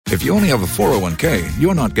If you only have a 401k,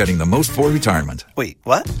 you're not getting the most for retirement. Wait,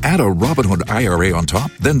 what? Add a Robinhood IRA on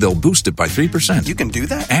top, then they'll boost it by 3%. You can do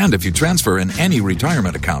that? And if you transfer in any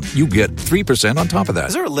retirement account, you get 3% on top of that.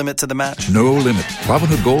 Is there a limit to the match? No limit.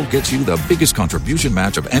 Robinhood Gold gets you the biggest contribution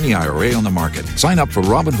match of any IRA on the market. Sign up for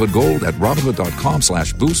Robinhood Gold at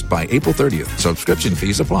Robinhood.com/boost by April 30th. Subscription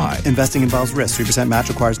fees apply. Investing involves risk. 3% match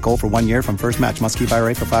requires gold for 1 year from first match. Must keep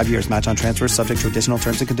IRA for 5 years. Match on transfers subject to additional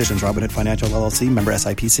terms and conditions. Robinhood Financial LLC, member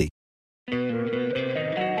SIPC.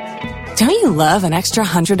 Don't you love an extra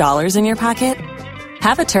 $100 in your pocket?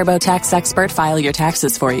 Have a TurboTax expert file your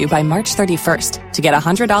taxes for you by March 31st to get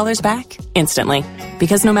 $100 back instantly.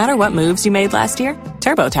 Because no matter what moves you made last year,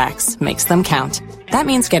 TurboTax makes them count. That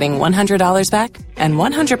means getting $100 back and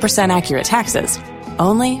 100% accurate taxes,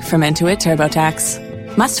 only from Intuit TurboTax.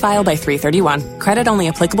 Must file by 3/31. Credit only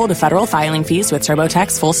applicable to federal filing fees with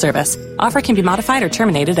TurboTax full service. Offer can be modified or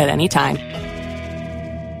terminated at any time.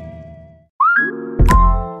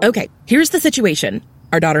 Okay, here's the situation.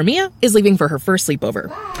 Our daughter Mia is leaving for her first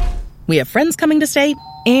sleepover. We have friends coming to stay,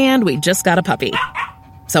 and we just got a puppy.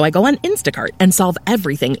 So I go on Instacart and solve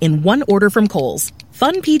everything in one order from Kohl's.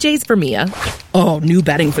 Fun PJs for Mia. Oh, new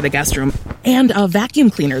bedding for the guest room. And a vacuum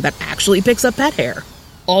cleaner that actually picks up pet hair.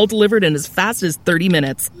 All delivered in as fast as 30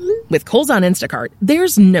 minutes. With Kohl's on Instacart,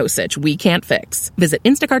 there's no such we can't fix. Visit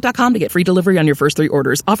instacart.com to get free delivery on your first 3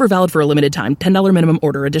 orders. Offer valid for a limited time. $10 minimum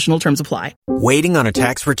order. Additional terms apply. Waiting on a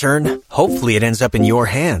tax return? Hopefully it ends up in your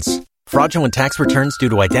hands. Fraudulent tax returns due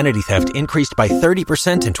to identity theft increased by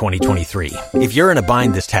 30% in 2023. If you're in a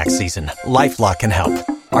bind this tax season, LifeLock can help.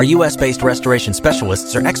 Our U.S.-based restoration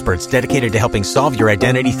specialists are experts dedicated to helping solve your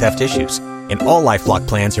identity theft issues. And all LifeLock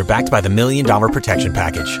plans are backed by the $1 Million Protection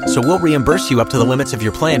Package. So we'll reimburse you up to the limits of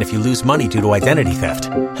your plan if you lose money due to identity theft.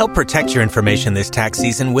 Help protect your information this tax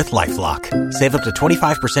season with LifeLock. Save up to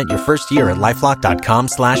 25% your first year at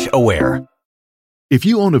LifeLock.com/aware. If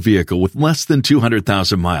you own a vehicle with less than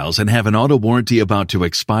 200,000 miles and have an auto warranty about to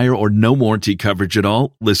expire or no warranty coverage at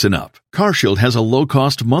all, listen up. CarShield has a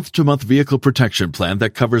low-cost month-to-month vehicle protection plan that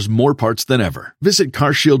covers more parts than ever. Visit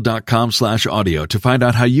carshield.com/audio to find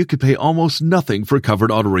out how you could pay almost nothing for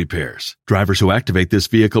covered auto repairs. Drivers who activate this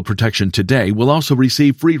vehicle protection today will also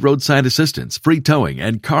receive free roadside assistance, free towing,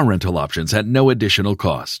 and car rental options at no additional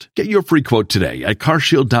cost. Get your free quote today at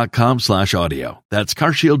carshield.com/audio. That's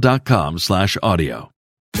carshield.com/audio.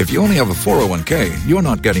 If you only have a 401k, you're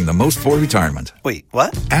not getting the most for retirement. Wait,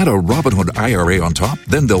 what? Add a Robinhood IRA on top,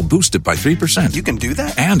 then they'll boost it by 3%. You can do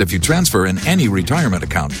that? And if you transfer in any retirement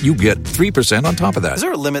account, you get 3% on top of that. Is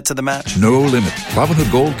there a limit to the match? No limit. Robinhood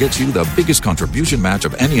Gold gets you the biggest contribution match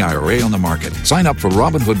of any IRA on the market. Sign up for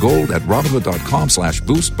Robinhood Gold at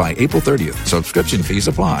Robinhood.com/boost by April 30th. Subscription fees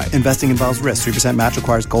apply. Investing involves risk. 3% match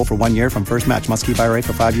requires gold for 1 year from first match. Must keep IRA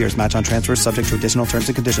for 5 years. Match on transfers subject to additional terms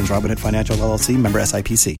and conditions. Robinhood Financial LLC, member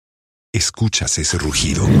SIPC. ¿Escuchas ese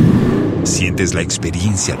rugido? ¿Sientes la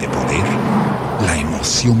experiencia de poder? ¿La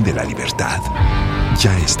emoción de la libertad?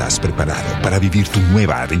 Ya estás preparado para vivir tu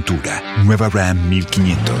nueva aventura. Nueva Ram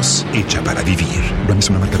 1500, hecha para vivir. Ram es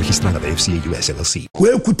una marca registrada de FCA US LLC.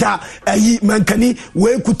 Wekuta mankani,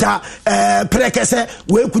 wekuta prekese,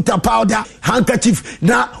 wekuta powder, handkerchief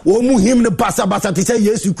na womuhim ne basa basa to say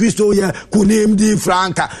Yesu Christo ye kunim di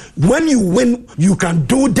franca. When you win, you can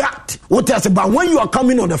do that. What else about when you are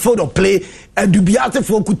coming on the field of play? And to be out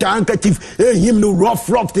for kuta handkerchief, him no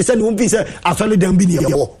rough. They said no be say asole dem bi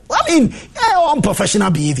I mean, unprofessional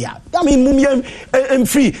behavior. I mean, mum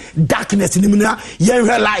free darkness in the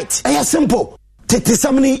light. It's simple.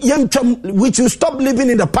 We should stop living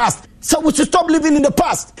in the past. So we should stop living in the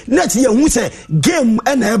past. Next year, we say game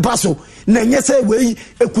and a basso. Nanya say we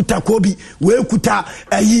ekuta kobi, we ekuta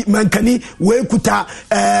mankani, we ekuta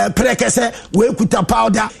prekese, we ekuta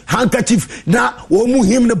powder, handkerchief na womu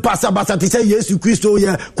him ne basa basa to say Yesu Christo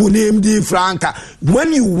ye kunim di franca.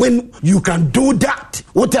 When you win, you can do that.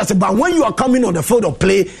 What else about when you are coming on the field of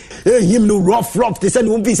play? Him no rough. They said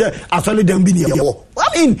no be say asole dem bi I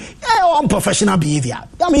mean, unprofessional behavior.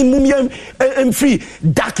 I mean, mum free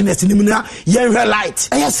darkness in the light.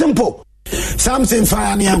 It's simple. Something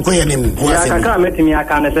fire me and quay him. I can't let me. I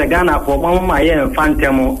can't say Ghana for my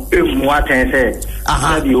phantom. What I say,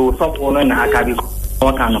 you stop on Hakabi.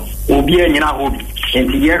 What kind of Obi and Yahoo? And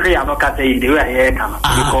the area of Kate, they were here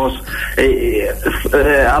because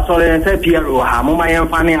I saw say Pierre Hamoma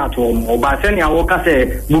funny at home, or by sending a walker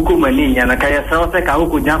say Bukumani and a Kaya Sauce,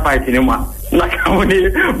 Kauku jump by cinema.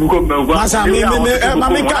 Nakamuni bukomba. Masa me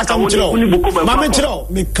ka samchiro. Mame chiro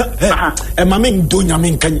me mame ndonya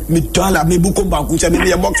me kan me twala me bukomba ku se me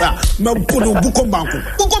ye boxer. Me puno bukomba ku.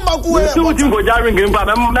 Bukomba ku e. Tu go jaring game ba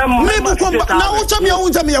me bukomba na uncha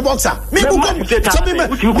me ye boxer. Me bukomba sabi me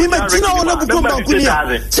tina ona bukomba ku ni.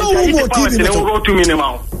 So who go TV me to. To me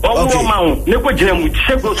now. Oh ma ne ko jira mu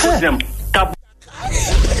chego so dem. That's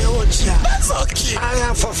okay. I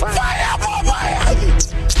am for fire.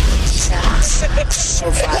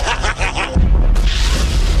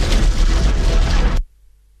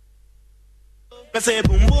 Me say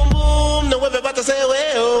boom boom boom, no everybody say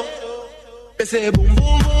well. Me say boom boom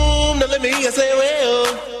boom, no let me hear say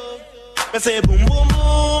well. Me say boom boom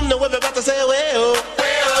boom, no everybody say well.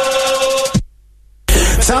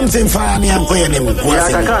 Something fire me and queen him.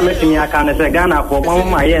 I can't let me. I can't say Ghana for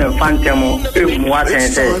my phantom. What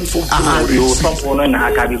can say? You stop on an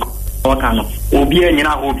Akabi. Obi and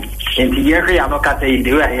Yahoo. And the area of Kate,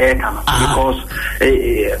 they were here because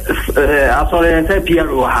I saw them say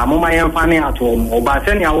Piero, Hamoma and Fanny at home, or by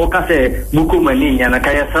sending a walker say Bukumani and a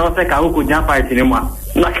Kaya South Kaku jump fight anymore.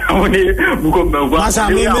 Nakamuni Bukumba,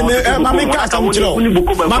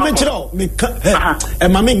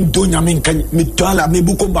 and Mammy Dunya Mitala, me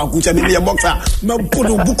Bukumba, which I mean a boxer, no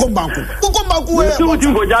Pudu Bukumba, Bukumba, who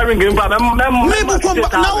go jaring him, but now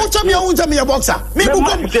tell me a boxer, me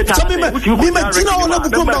Bukumba,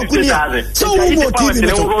 so who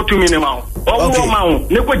go to me now? Oh, Mount,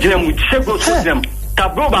 Nico Jim, which Chego them.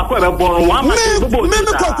 Tabroba, born one Bukuma.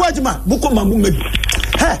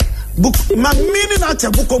 Book my meaning at a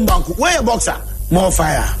Bukumba, where a boxer, more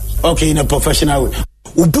fire. Okay, in a professional way.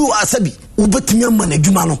 Ubu Asabi, Ubetimian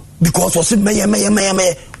Jumano, because was it may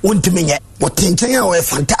want to me. What Tintia were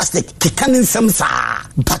fantastic, Kikanin Samsa,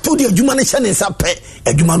 Patudia Jumanishan is up, a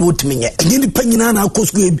Juman would me, and in the Penina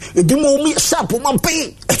Cosgrave, a Dumomi Sap, one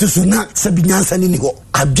pay, it is not Sabinan Saninigo.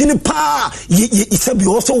 I've been a pa, ye sabi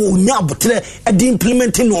also now, but at the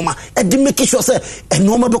implementing Noma, at the make sure and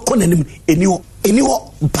Noma Boconim, and you,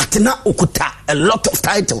 but now Okuta, a lot of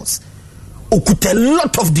titles, Okuta, a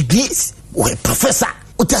lot of degrees, or professor.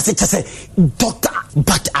 Say doctor,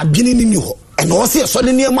 but I've been in you, and also a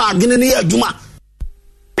solid near Margin in the Juma.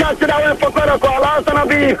 Cast it away for Coracol,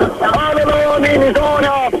 all alone in his own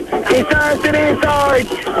half. He turns it inside,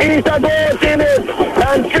 he's a goal in it,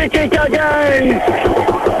 and free kick again.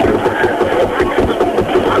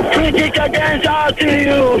 Free kick again, out to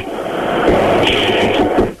you.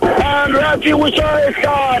 And Rafi will show his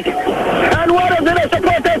card. And what is it? The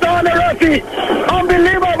supporters on the Rafi.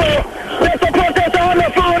 Unbelievable. The supporters on the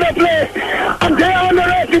play. And they are on the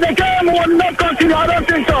Rafi. The game will not continue. I don't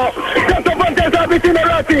think so. The supporters are beating the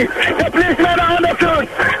Rafi. The policemen are on the field.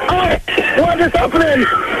 Oh, what is happening?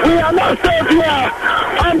 We are not safe here.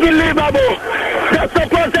 Unbelievable. The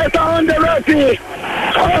supporters are on the Rafi.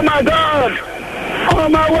 Oh my God. Oh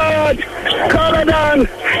my word. Caladan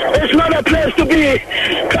is not a place to be.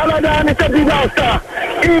 Caladan is a disaster.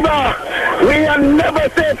 Eva, we are never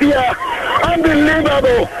safe here.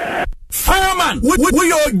 Unbelievable. Fireman,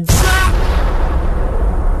 we are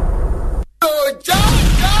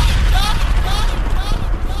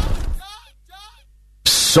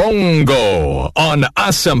Songo on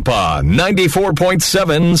Asampa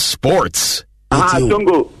 94.7 Sports.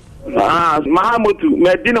 Songo. Mahamutu,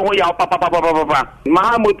 Medina Hoya Papa.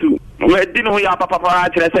 Mahamutu, Medina Hoya Papa.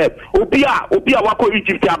 Upia, Wako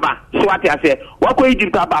Egypt Aba. Swati I say, Wako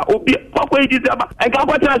Egypt Aba, Wako Egypt Aba. And can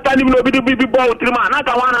watch us standing no be ball to man.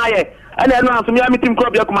 Naka one eye. And then once me meeting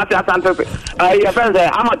club ya kumasi Santa Fe. Your friends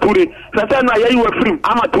Amaturi. Sasa you were free.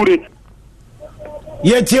 Amaturi.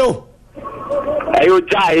 Yet you.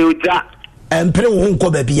 Ayoja. And pray won't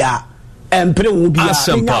go baby.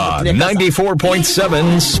 Asampa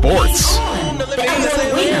 94.7 Sports.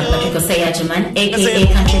 AKA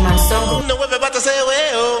Countryman Songo. No we're about to say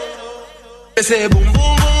well. They say boom boom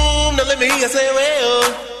boom, no let me hear say well.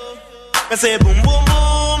 They say boom boom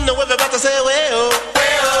boom, no we're about to say well.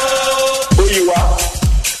 Who you are?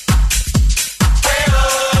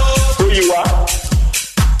 Who you are?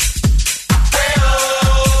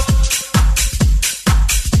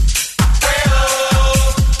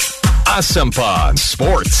 Asampa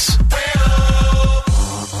Sports.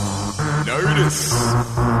 Notice.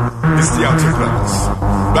 It's the Outlaws.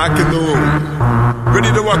 Back in the room.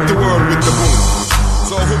 Ready to rock the world with the moon.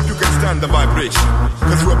 So I hope you can stand the vibration.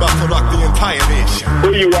 Because we're about to rock the entire nation.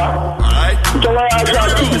 Who you are? Alright? So I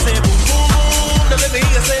got you. Say boom boom boom, no let me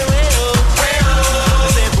hear say well.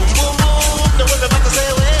 Say boom boom boom, no we're about to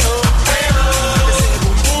say well. Say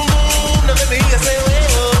boom boom boom, no let me hear say well.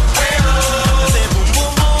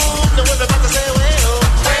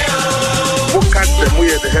 We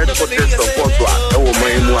are the headquarters of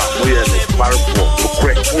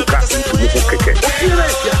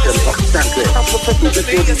to the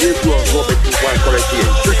to Robert one correct here.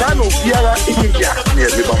 The time of Yara India near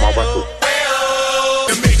River Mabato.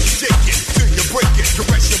 And make you shake it till you break it.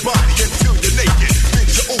 Caress your body until you're naked. Bend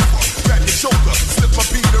you over, grab your shoulder, slip my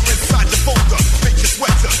beater inside your folder. Make you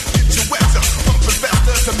sweater, get you wetter, pumping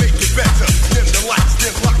faster to make it better. Dim the lights,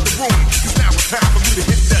 then lock the room. Cause now it's time for me to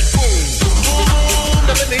hit that boom. Boom, boom, boom,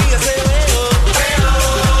 let me hear you say, well,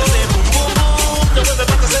 say boom, boom, boom, now we're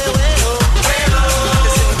about to say, well, say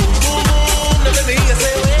boom, boom, boom, now let me hear you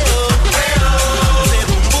say, well, say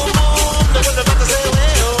boom, boom, boom, now we're about to say,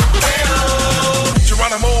 well,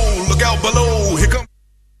 Geronimo, look out below, here come.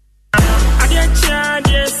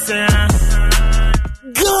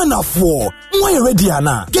 Ghana for why ready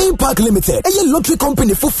ana Game Park Limited a lottery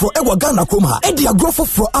company for ewa Ghana Kroma e dia growth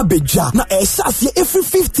for Abeja na e sase every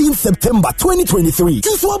 15 September 2023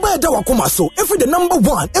 choose wa da wakoma so every the number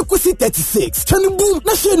 1 equity 36 chani boom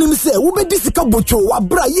na share nim say wo be disika bocho wa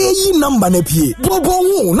bra ye number na pie bobo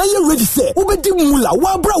hu na ye ready say wo be di mula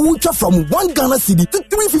wa bra wo twa from 1 Ghana cedi to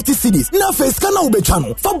 350 cedis na face kana wo be twa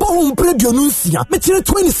no fa bo hu predio no nsia me kire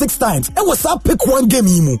 26 times e was up pick one game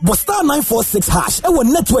yimu but star 946 hash e wo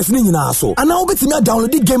networks ni nyina so and now betting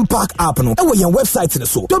download the Game Park app no e wo your website ni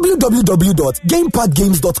so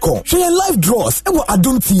www.gameparkgames.com share live draws e wo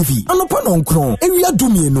Adum TV anopa no nkron ewia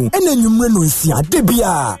dumienu ena nwumre no nsia de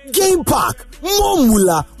bia Game Park more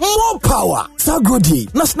mula more power Sagrodi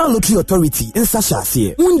National Lottery Authority in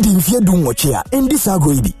Sashase undi mfie du nwoche a endi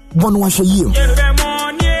Sagrodi bono wa hwe yim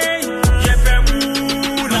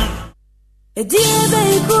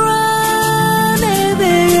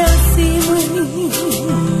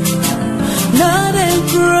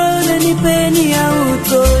penny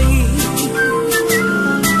autoi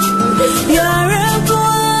yare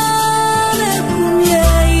kuale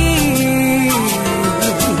kumyai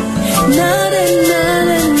nare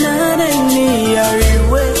ni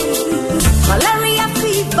yariwe malaria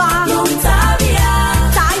fever Montabia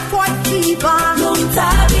typhoid fever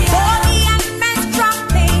Montabia body and menstrual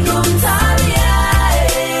pain Montabia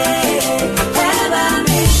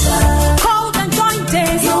cold and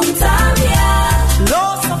joints Montabia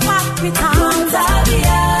loss of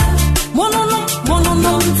Montabia, mono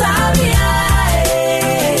Montabia,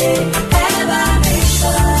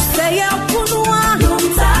 say a punua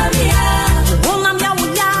Montabia, wonam ya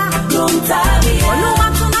wuya Montabia, no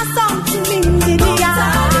matuna something India,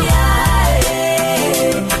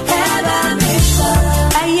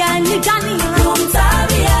 aya ni gani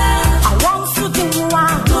Montabia, I want to do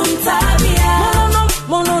Montabia,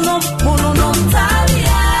 mono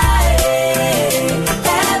Montabia.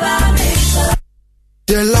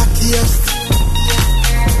 The luckiest,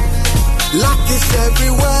 luck is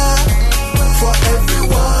everywhere, for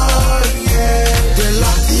everyone, yeah. The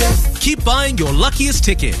luckiest. Keep buying your luckiest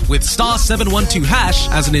ticket with star 712 hash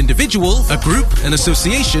as an individual, a group, an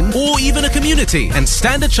association, or even a community, and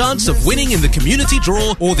stand a chance of winning in the community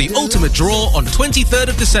draw or the ultimate draw on 23rd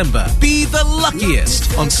of December. Be the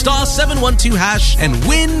luckiest on star 712 hash and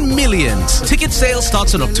win millions. Ticket sale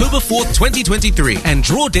starts on October 4th, 2023, and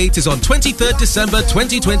draw date is on 23rd December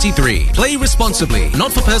 2023. Play responsibly,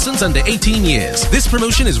 not for persons under 18 years. This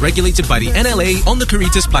promotion is regulated by the NLA on the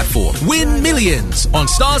Caritas platform. Win millions on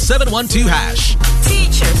star 712 hash.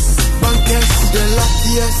 Teachers, bankers, the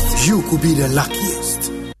luckiest. You could be the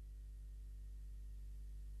luckiest.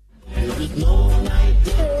 There is no night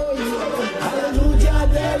there. Hallelujah,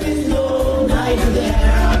 there is no night there.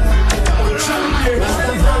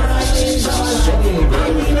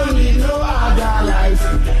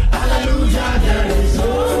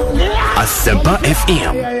 Asempa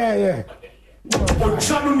FM. Yeah.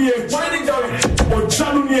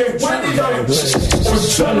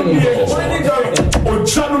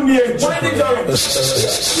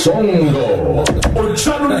 Songo.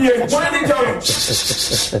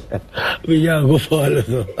 We are go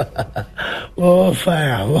follow. Oh,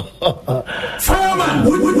 fire. Fireman,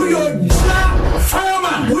 we are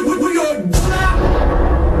fireman, we are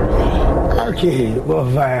okay,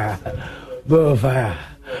 fire.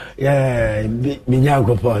 Yeah, me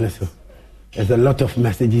go follow. There's a lot of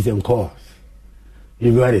messages and calls.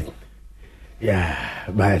 You got it? Yeah,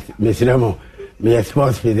 but Mr. Ramo, me a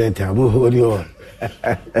sports presenter, I'm hold you on.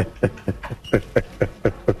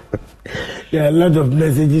 There are a lot of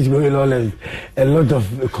messages going on and a lot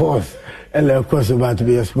of calls. And of course about to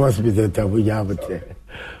be a sports presenter, we have it.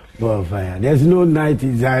 Bonfire. There's no night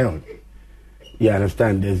in Zion. You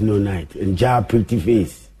understand? There's no night. And Jah pretty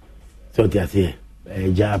face. So what you say?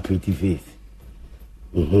 Jah pretty face.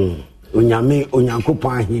 Onyanko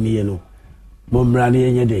pan hini ye no momra ne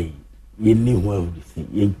yenye dey ye ni ho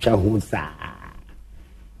ye twa ho sa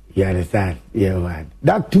you understand yeah what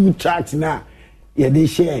that 2 tracks now Yeah, they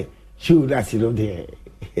share shoe that's there.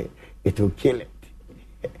 It will kill it.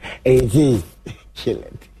 It is kill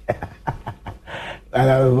it.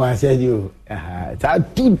 And I said you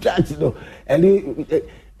two touch and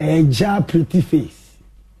a pretty face.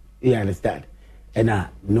 You understand? And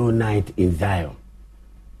no night in Zion.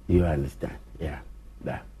 You understand? Yeah.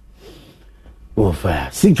 That. Oh, fire.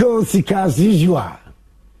 Sika as usual.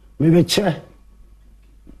 Maybe chair.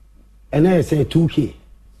 And I say 2K.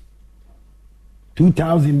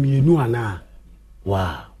 2,000 million.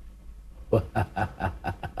 Wow.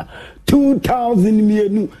 2,000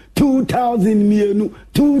 million. 2,000 million.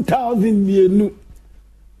 2,000 million.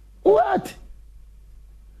 What?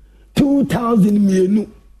 2,000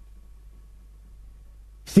 million.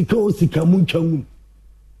 Sika munchamu.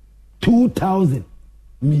 2,000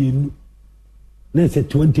 million. Let's say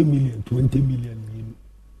 20 million. 20 million.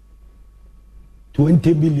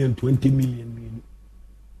 20 million. 20 million.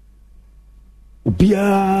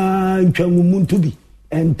 Ubia nchamu muntubi.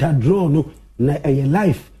 Enter draw no na a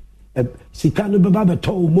life. Sika no baba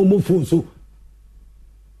beto momo phone so.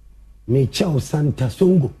 Me chao Santa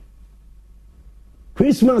Songo.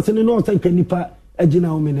 Christmas no no sanka nipa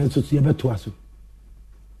agina o me nso so ye beto aso.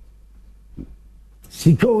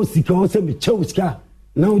 Sika se me chao sika.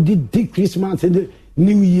 Now did Christmas and the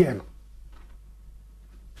New Year.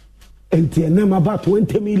 And the name about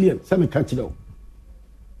 20 million. Some catch it out.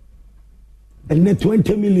 And then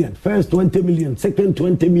 20 million. First 20 million. Second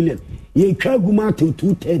 20 million. Ye chaguma to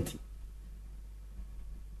 230.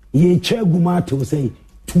 Ye chaguma to say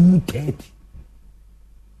 230.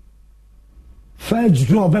 First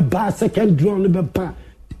draw be bar. Second draw be bar.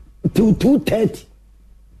 To 230.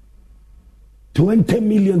 20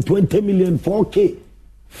 million. 20 million. 4K.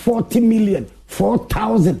 40 million,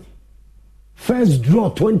 4,000. First draw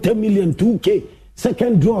 20 million, 2K.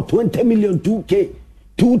 Second draw 20 million, 2K.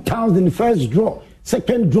 2,000 first draw.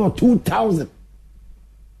 Second draw 2,000.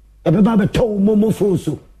 Ebeba be to momo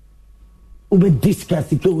fonso. Ube discuss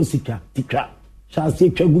sika tikra. Shall say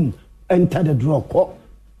chagum enter the draw call.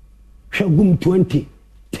 Chagum 20,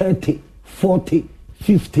 30, 40,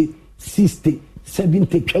 50, 60,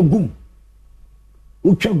 70 chagum.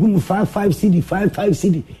 Uchagum 55 CD, 55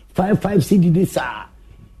 CD, 55 CD this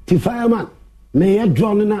ti fireman me ya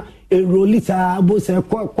drone na e rolita abo se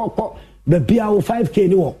ko be bia o 5K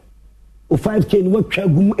ni wo o 5K ni wa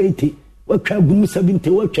twagum 80 wa twagum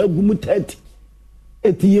 70 wa twagum 30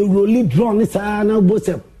 eti ye rolli drone sa na abo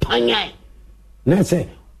se panya na say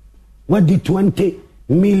what the 20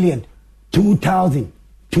 million 2,000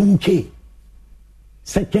 2K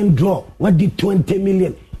second draw what the 20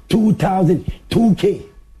 million 2,000 2K.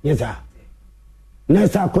 Yes, sir.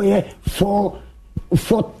 Next, I call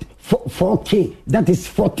 4K. That is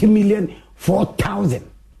 40 million 4,000.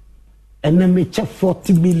 And then me check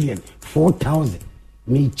 40 million 4,000.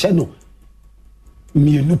 Me channel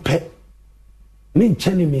me nupe. Me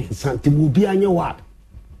channel me santi ubi anya what?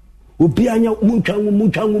 Ubi anya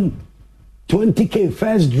munchangum 20K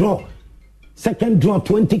first draw. Second draw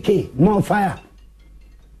 20K. More fire.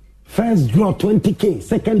 First draw 20K,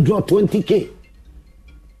 second draw 20K.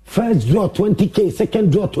 First draw 20K,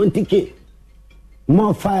 second draw 20K.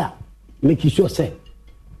 More fire. Make sure say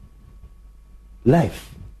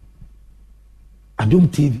life. Adum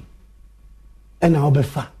TV. And I'll be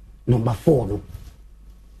far. Number 4 no.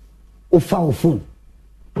 Ofa o phone.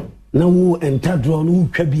 Na wo enter draw no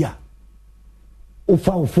twabia.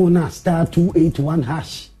 Ofa o phone na star 281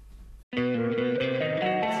 hash.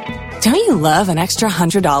 Don't you love an extra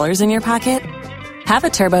 $100 in your pocket? Have a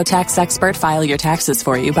TurboTax expert file your taxes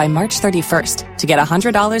for you by March 31st to get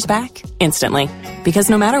 $100 back instantly. Because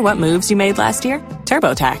no matter what moves you made last year,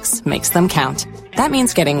 TurboTax makes them count. That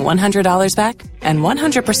means getting $100 back and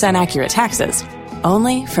 100% accurate taxes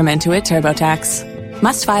only from Intuit TurboTax.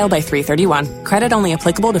 Must file by 3/31. Credit only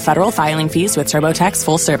applicable to federal filing fees with TurboTax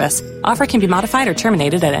full service. Offer can be modified or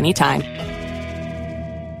terminated at any time.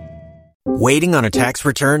 Waiting on a tax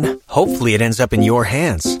return? Hopefully it ends up in your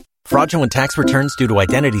hands. Fraudulent tax returns due to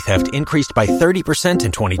identity theft increased by 30%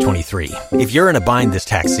 in 2023. If you're in a bind this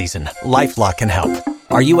tax season, LifeLock can help.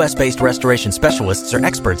 Our U.S.-based restoration specialists are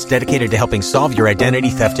experts dedicated to helping solve your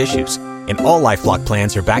identity theft issues. And all LifeLock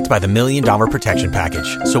plans are backed by the $1 Million Protection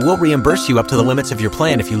Package. So we'll reimburse you up to the limits of your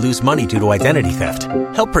plan if you lose money due to identity theft.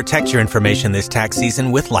 Help protect your information this tax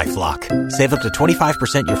season with LifeLock. Save up to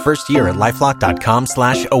 25% your first year at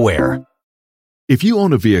LifeLock.com/aware. If you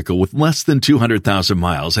own a vehicle with less than 200,000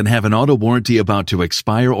 miles and have an auto warranty about to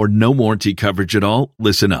expire or no warranty coverage at all,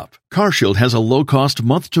 listen up. CarShield has a low-cost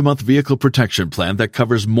month-to-month vehicle protection plan that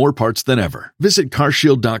covers more parts than ever. Visit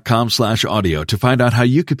carshield.com/audio to find out how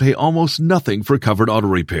you could pay almost nothing for covered auto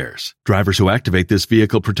repairs. Drivers who activate this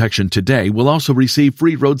vehicle protection today will also receive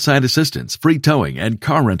free roadside assistance, free towing, and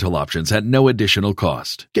car rental options at no additional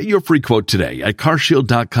cost. Get your free quote today at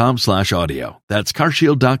carshield.com/audio. That's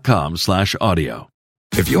carshield.com/audio.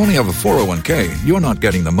 If you only have a 401k, you're not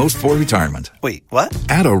getting the most for retirement. Wait, what?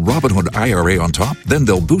 Add a Robinhood IRA on top, then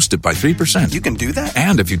they'll boost it by 3%. You can do that?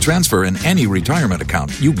 And if you transfer in any retirement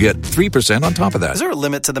account, you get 3% on top of that. Is there a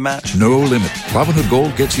limit to the match? No limit. Robinhood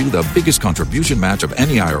Gold gets you the biggest contribution match of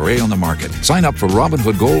any IRA on the market. Sign up for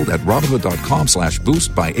Robinhood Gold at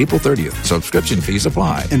Robinhood.com/boost by April 30th. Subscription fees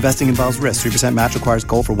apply. Investing involves risk. 3% match requires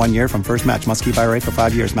gold for 1 year from first match. Must keep IRA for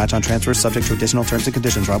 5 years. Match on transfers subject to additional terms and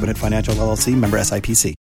conditions. Robinhood Financial LLC. Member SIPC.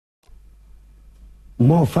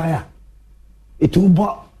 More fire. It will be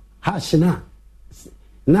hash na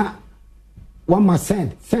 1 must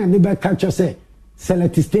send the back catcher say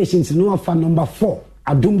select stations no for number 4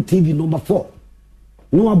 Adum TV number 4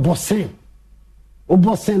 no bossen o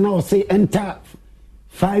bossen now say enter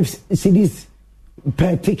 5 CDs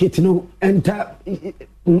per ticket no enter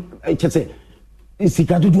I just say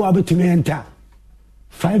sika do abetumi enter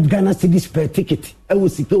 5 Ghana CDs per ticket e wo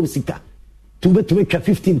sika to betumi ka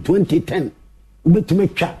 15 20 10 to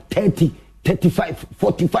make 30, 35,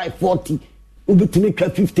 45, 40. To make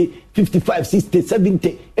 50, 55, 60,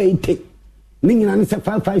 70, 80. Ningina ni say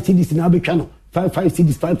 5 CDs na be channel. 5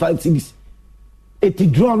 CDs, 5 CDs.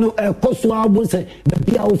 It draw no cost wa bo say the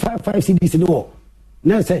bia 5 CDs no.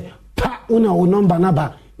 Na say pa una o number na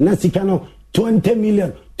ba na sika no 20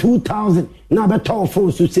 million, 2,000 na be town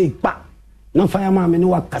phone so say pa. Na fireman me no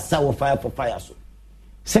wa kasa wo fire for fire so.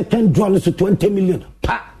 Second draw no so 20 million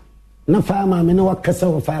pa. Na fireman me no wa kasa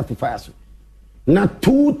wo fire for fire so. Na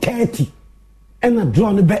 230 and a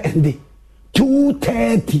draw no be end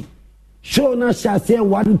 230 show na shall say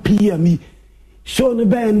 1 p.m. show no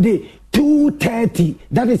be end 230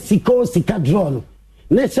 that is sika draw no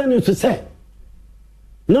nation to say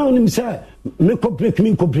now nim say me ko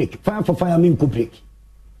break fire for fire me ko break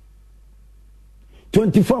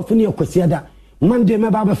 24th ni okosiada Monday me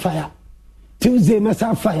ba fire Tuesday me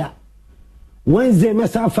sa fire Wednesday me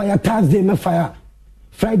sa fire Thursday me fire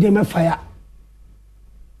Friday me fire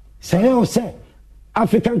say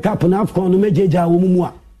African Cup na AFCON no mejeja wo mu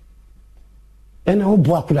a ena wo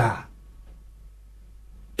bo akura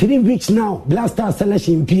 3 weeks now Black Stars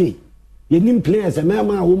selection PA yenim players e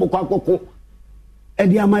mema wo mo kwakoko e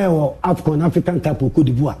dia ma yo AFCON African Cup Cote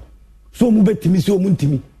d'Ivoire so mu betimi so mu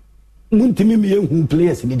ntimi me yehu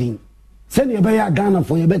players ni din se ne be ya Ghana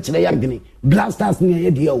for ye be kire ya gini Black Stars ni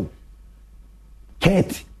ye dia o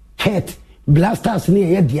Ket Black Stars ni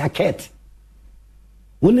ye dia Ket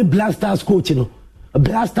woni Black Stars coach no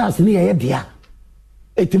Black Stars ni ye dia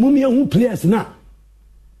etimu me yehu players na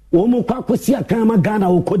wo mo kwakosi aka ma Ghana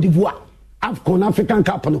o Cote d'Ivoire AFCON African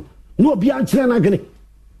Cup no obi a kire na gini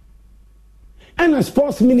and a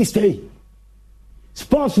sports minister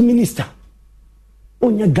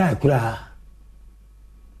onye guy kura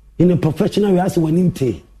in a professional way as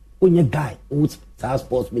waninte onye guy who's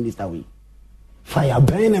sports minister we fire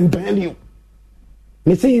burn and burn you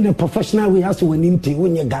me say in a professional way as waninte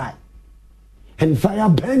onye guy and fire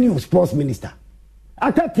burn you sports minister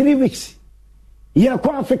after 3 weeks yeah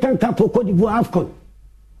ko African Cup Cote d'Ivoire AFCON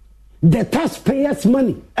the taxpayers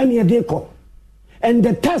money any dey call and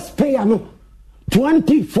the taxpayer no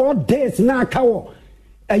 24 days na kawo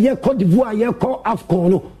ye Cote d'Ivoire ye call AFCON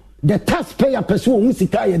no the taxpayer person who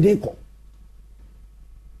sika ye dey call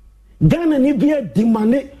Ghana ni be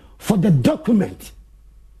demand for the document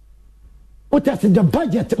what is the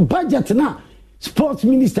budget na sports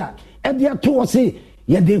minister e dey to say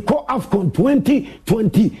ye dey call AFCON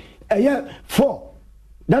 2024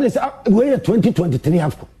 that is where 2023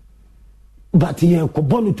 AFCON but ye ko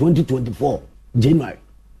bonu 2024 January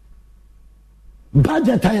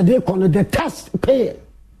budget I dey call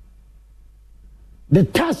the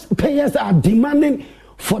taxpayers are demanding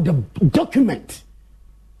for the document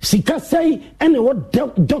sika say any what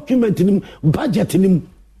document in budget in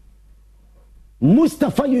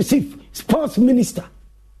Mustafa Yusuf sports minister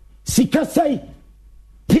sika say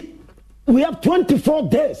we have 24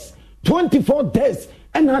 days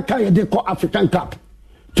and aka dey call African Cup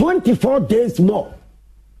 24 days more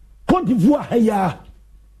Cote d'Ivoire haya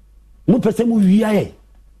mo pese mo wiae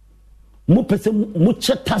mo pese mo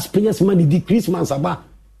check taxpayers money decrease man saba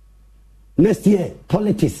next year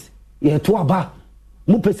politics ye to aba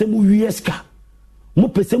mo pese mo wieska mo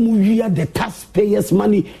pese mo wia the taxpayers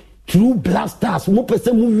money through Black Stars mo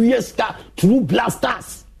pese mo wieska through Black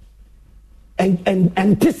Stars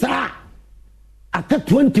and this after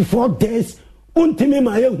 24 days untimi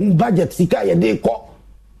ma ye budget sika ye de ko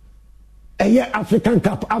African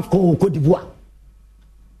Cup AFCON Cote d'Ivoire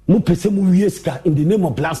mo pese mo wieska in the name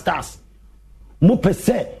of Black Stars mo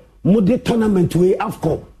pese mo de tournament we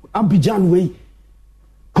AFCON Abidjan we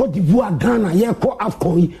Cote d'Ivoire Ghana ye ko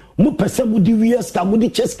AFCON mo pese mo di wieska mo di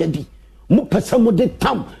cheskedi mo pese mo de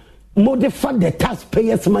tam mo de fund the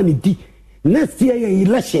taxpayers money di next year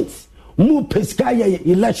elections mo peska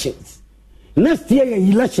elections next year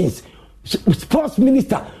elections sports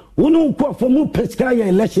minister wonu ko for mo peska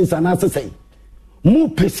elections and as say mo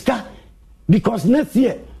peska because next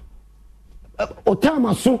year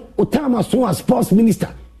otama so as sports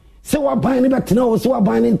minister say wa ban ni betena o say wa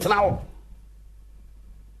ban ni ntena o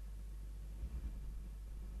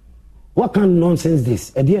what kind of nonsense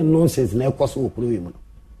this e dey nonsense na ekoso okuro wi mu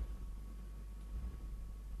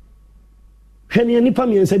hwene nipa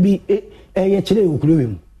miensa bi ye kire okuro wi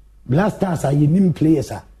mu Black Stars are nim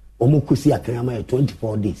players omokosi akanyama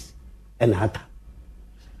 24 days and hata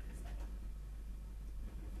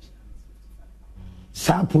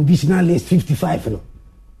sa provisional list 55 no.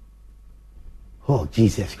 Oh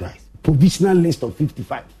Jesus Christ, provisional list of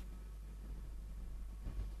 55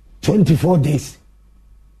 24 days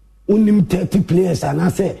unim 30 players and I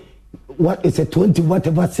say what is a 20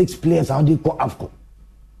 whatever 6 players how do you call AFCON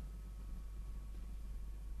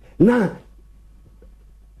now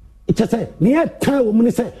it just say near time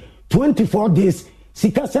woman say 24 days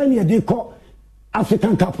sikasa near they call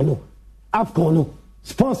African Cup no AFCON no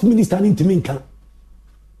sports minister into minka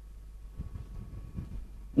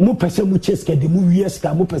mo pese mo cheske de mo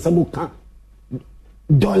wieska mo pese mo kan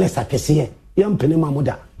dollars akese yam pene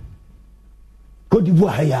mamuda Cote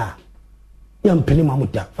d'Ivoire haya yam pene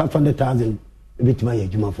mamuda 500,000 bit my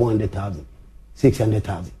juma 400,000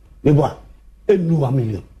 600,000 me boy enu 1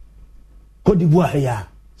 million Cote d'Ivoire haya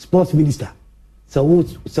sports minister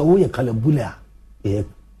so ye kalabula e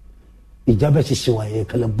ijabe shishiwa ye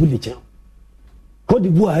kalabuli cha Cote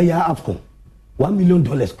d'Ivoire haya AFCON $1 million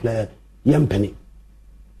kula yam pene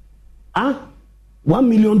 $1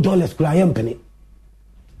 million kula yam penny.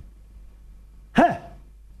 Hey,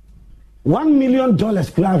 $1 million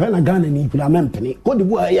kula when Ghana ni kula yam penny. Cote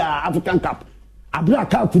d'Ivoire ya African Cup. Abra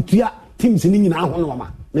ka futia teams ni nyina ho no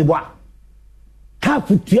ma. Me boa. Ka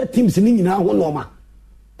futia teams ni nyina ho no ma.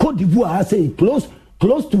 Cote d'Ivoire say close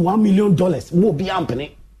to $1 million. Mo bi yam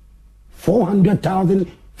penny. 400,000,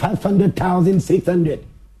 500,000, 600.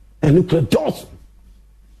 And look at those.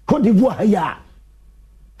 Cote d'Ivoire ya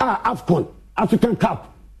AFCON African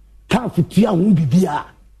Cup Cup tia hu bibia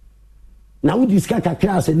na we discuss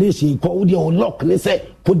class a nation ko we dey unlock they say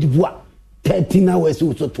Cote d'Ivoire 13 hours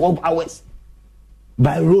so 12 hours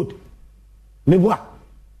by road me boy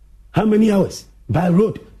how many hours by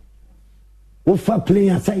road we for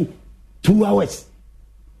playing say 2 hours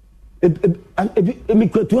me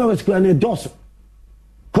 2 hours ko na dos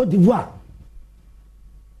Cote d'Ivoire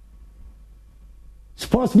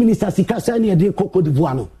sports minister sikasa ni de Cote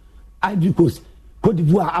d'Ivoire no Ivory Coast Cote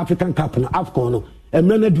d'Ivoire African Cup no AFCON no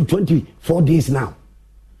emna do 24 days now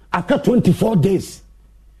after 24 days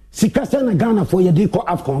sikasa na Ghana for ye de ko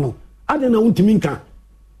AFCON no adena untimi nka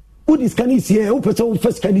who is can see who person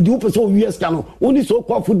first candidate who person US can only so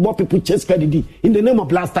called football people chase candidate in the name of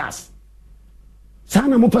Black Stars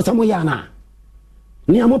sana mo pesa mo yana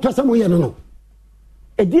ni amo pesa mo yana no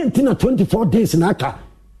e di entina 24 days na aka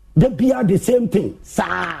they be the same thing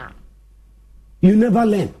sir you never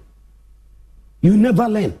learn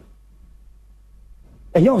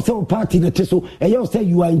and you say party na teso and you say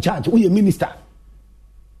you are in charge we a minister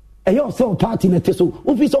and you say party na teso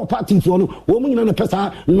we say party for no wo mun na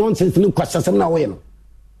pesa nonsense no kwasasem na we no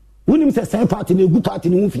we say party na gu party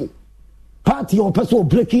no mfi party or person or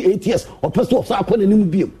breaking ATS or person of sa akona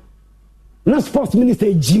nim biem na sports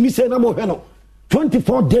minister Jimmy say na mo hwe no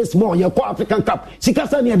 24 days more you call African Cup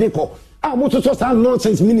sikasa ne de ko mo so so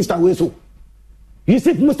nonsense minister we so you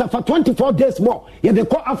see Mustafa 24 days more you de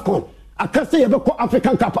call AFCON akase you be call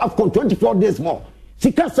African Cup AFCON 24 days more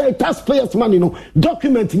sikasa taxpayers money no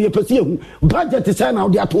document ni pese hu budget is now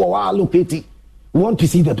there to allocate want to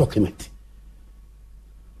see the document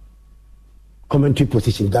commentary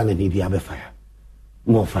position Ghana ni bi fire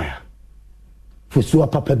more fire for Super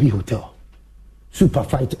Papa B Hotel Super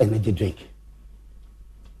Fight energy drink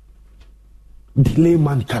delay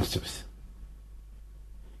man capsules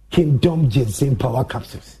Kingdom ginseng power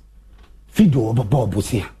capsules Fido over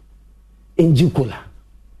Bobusia Angel Cola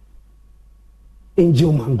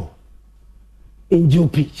Angel Mango Angel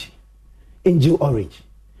Peach Angel Orange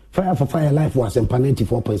Fire for Fire Life was in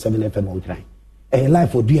 94.7 FM on time. A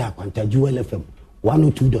life for Dia Quanta Jewel FM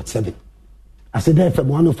 102.7 I said FM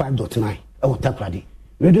 105.9. Oh, Takradi.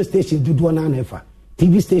 Radio stations do one and ever.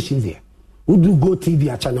 TV stations there. We do Go TV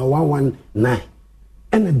at channel 119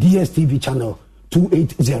 and a DSTV channel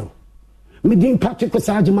 280. Me din Patrick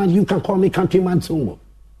Osajiman, you can call me Countryman Songo.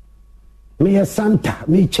 Me a Santa,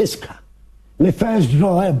 me Cheska. Me first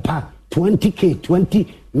draw a 20K,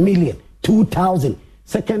 20 million, 2,000.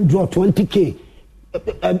 Second draw 20K,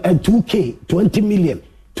 2K, 20 million,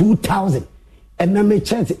 2,000. And then me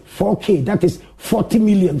chance 4K, that is 40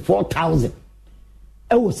 million, 4,000.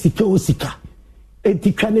 Osika.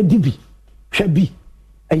 Etikane dibi. Shabi.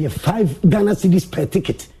 And 5 Ghana cedis per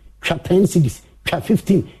ticket. 10 cedis.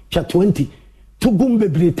 15. 20. Tugum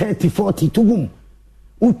bebre 30, 40. Tugum.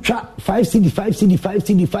 Ucha 5 CD, 5 CD, 5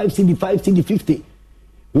 CD, 5 CD, 5 CD, 50.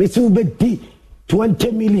 Misu Ubedi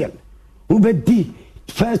 20 million. Ubedi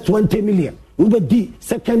first 20 million. Ubedi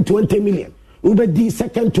second 20 million. Ubedi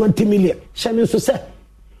second 20 million. Shannon so say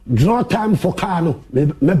draw time for Kano. Me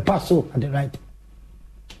basso at the right.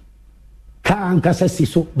 Ka ankasa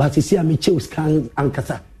siso, but si a Michels can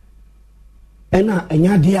ankasa. Ena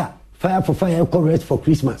enyadia fire for fire rest for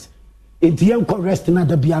Christmas. Etiam rest na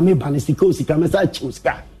da biame banisiko sika mesa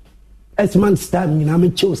choska. Esman star mina me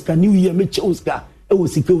choska, New Year me choska. E wo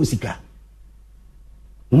sika.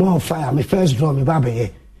 More fire, me first draw me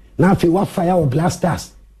babe. Now if you want fire or Black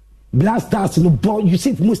Stars. Black Stars no boy, you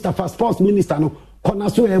see Mustafa sports minister no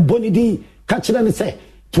konaso e bonidi catch them say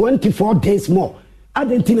 24 days more.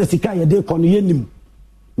 Adentina sika ye de kono yenim.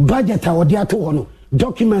 Budget a odi ato hono.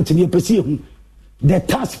 Document ni pesi hu. The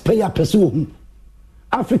taxpayer pursue hu.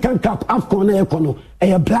 African Cup AFCON na ekono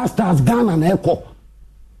e Black Stars Ghana na eko.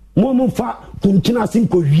 Momo fa kuntina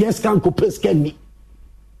sinko yes kan ko peskeni.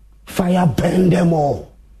 Fire burn them all.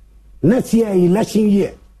 Next year election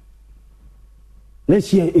year.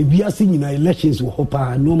 Next year if we are seeing elections will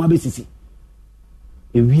hopa no ma besisi.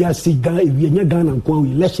 If we are see Ghana if we Ghana nko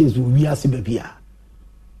elections will we are see bebia.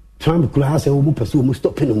 Trump kula say we pursue we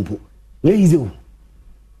stop penumpo. Ye easy o.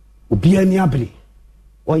 Obi ani abri.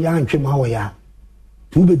 O ya antwema o ya.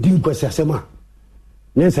 Tu be din kwese asema.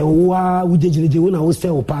 Na say wa wujejije we na wo say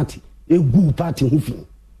o party. Egu party hu fi.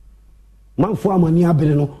 Manfo amani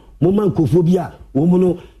abri no, mo man kofo bi a wo mu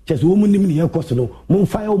no chese wo mu nim ne yakoso no. Mo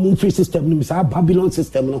fire wo mu free system no, sa Babylon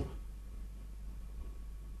system no.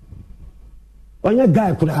 Onya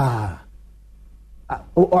guy kula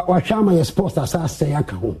wa chama ya sports asa say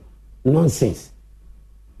aka ho. Nonsense.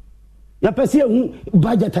 Ya pese hu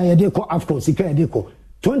budget ya de ko AFCON sika ya de ko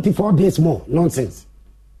 24 days more. Nonsense.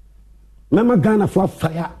 Mama Ghana for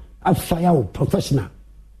fire professional.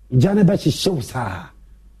 Jana ba shows ha.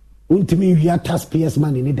 Untimi wi taxpayers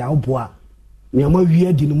money ni da oboa. Nyama wi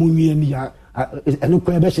adi no mu wi ni ya eno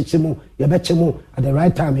ko ya be hyehyemo, ya be kyemo at the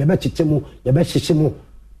right time, ya be hyehyemo, ya be hyehyemo.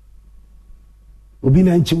 Obi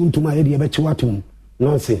na nchi untuma ya be kyewatum.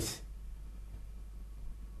 Nonsense.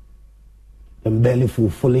 Them belly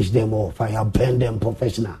foolish them all, fire burn them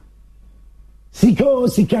professional. Sika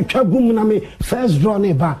kabum na me first draw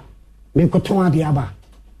ne ba. Me ko ton ade aba.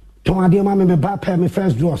 Ton ade ma me ba pay me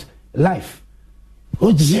first draws life.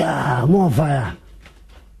 Oja more fire.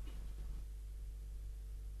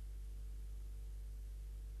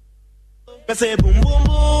 Say boom boom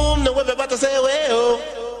boom, no way about to say well.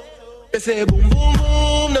 Say boom boom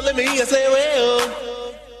boom, no let me hear say well.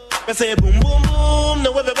 Say boom boom boom,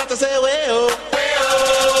 no way about to say well.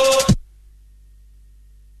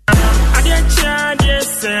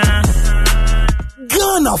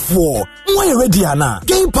 Ghana for why you ready now?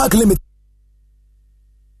 Game Park Limited.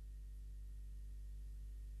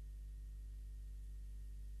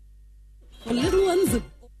 For little ones.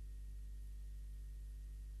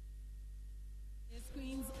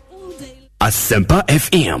 Asempa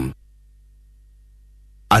FM.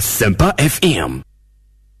 Asempa FM.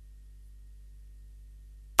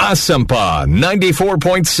 Asempa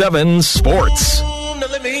 94.7 Sports. Now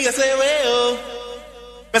let me hear you say well.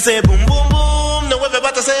 I say boom boom boom, now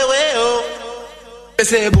everybody say well. I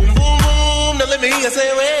say boom boom boom, now let me hear you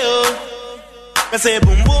say well. I say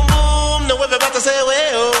boom boom boom, now everybody say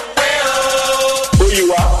well. Who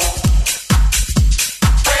you are?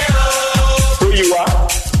 Who you are?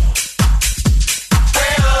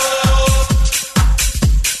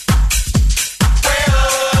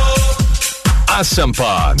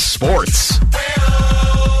 Asempa Sports.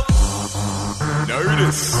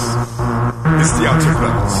 Notice. It's the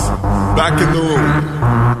Outlaws. Back in the room.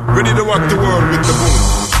 Ready to rock the world with the boom.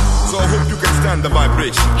 So I hope you can stand the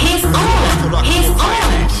vibration. He's on. He's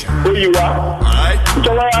on. Who you are? Alright?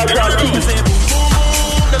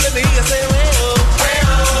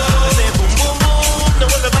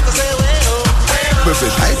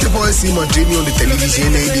 Perfect. Hi, the boys. see him training on the television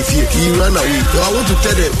and he ran away. So I want to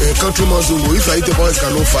tell the Countryman Songo, if I eat the boys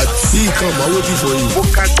cannot fight, he come, I'm waiting for you.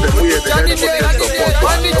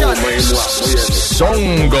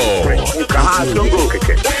 Songo.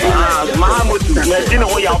 Mahamud, Medina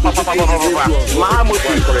Hoya Papa Mahamud,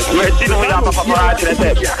 Medina Hoya Papa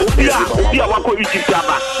Ubia Wako Egypt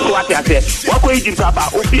Baba, so what I said, Wako Egypt Baba,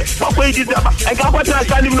 Wako Egypt Baba, and Gabata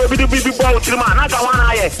standing no big ball to man, not one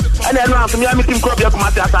eye, and then I'm meeting Cobia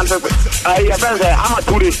Comata Santa. I have I'm a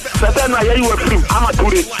tourist, Satan, you were free, I'm a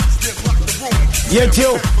tourist. Yet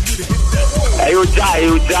you. Ayuja,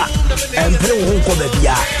 and Peru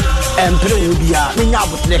Cobia, and Peru Bia,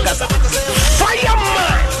 Ninabu Necasa.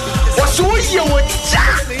 Fireman! What's with you with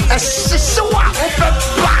Jack? A sister open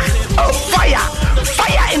back. Fire!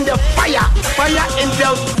 Fire in the fire! Fire in the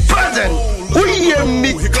present! William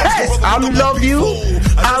me test. I love you.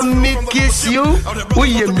 I me kiss you.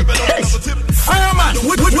 William me test. Fireman!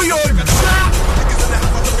 We are Jack!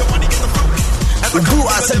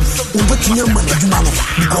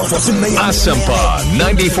 Asampa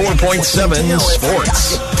 94.7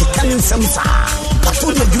 Sports.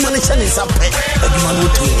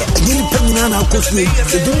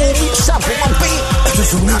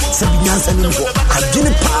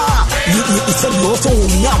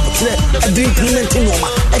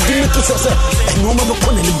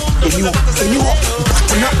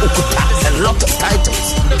 A lot of titles,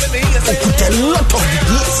 a lot of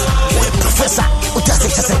degrees, professor,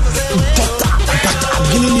 doctor, but I'm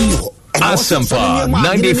giving you. Asampa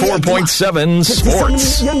 94.7 Sports.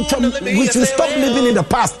 We should stop living in the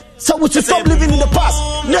past. So we should stop living in the past.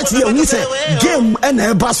 Next year we say game and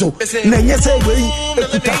a basso. Nenye say we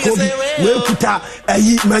kuta Kobe, we kuta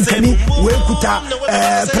mankani, we kuta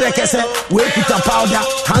prekese, we kuta powder,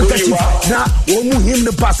 handkerchief. Na omu him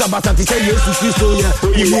the pasta bata ti say Jesus Christo ya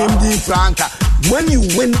him di Franca. When you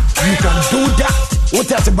win, you can do that. What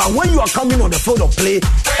else about when you are coming on the field of play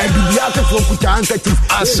and be able to put your handkerchief?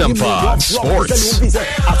 Asampa Sports.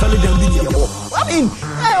 I mean,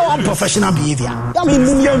 unprofessional behavior. I mean,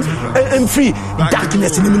 and free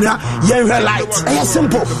darkness in the young light. It's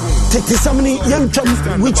simple. Take somebody young chums,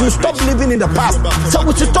 we should stop living in the past. So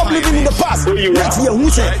we should stop living in the past. Next year, we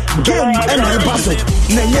say game and a battle.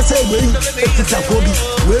 Then you say, we put a Kobe,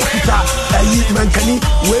 we put a mankani,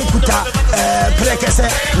 we put a prekese,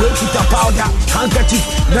 we put a powder, handkerchief.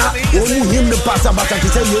 Now, when him the pastor, but I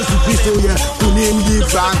say, yes, Christo, to name the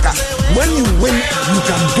Franca. When you win, you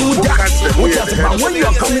can do that. What else about when you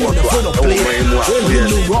are coming on the field of play? When you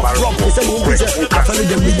know rock, they say, I follow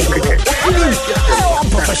them with you. I mean,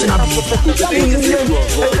 unprofessional behavior. I mean,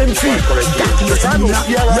 and free darkness in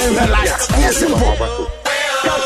the light. It's simple.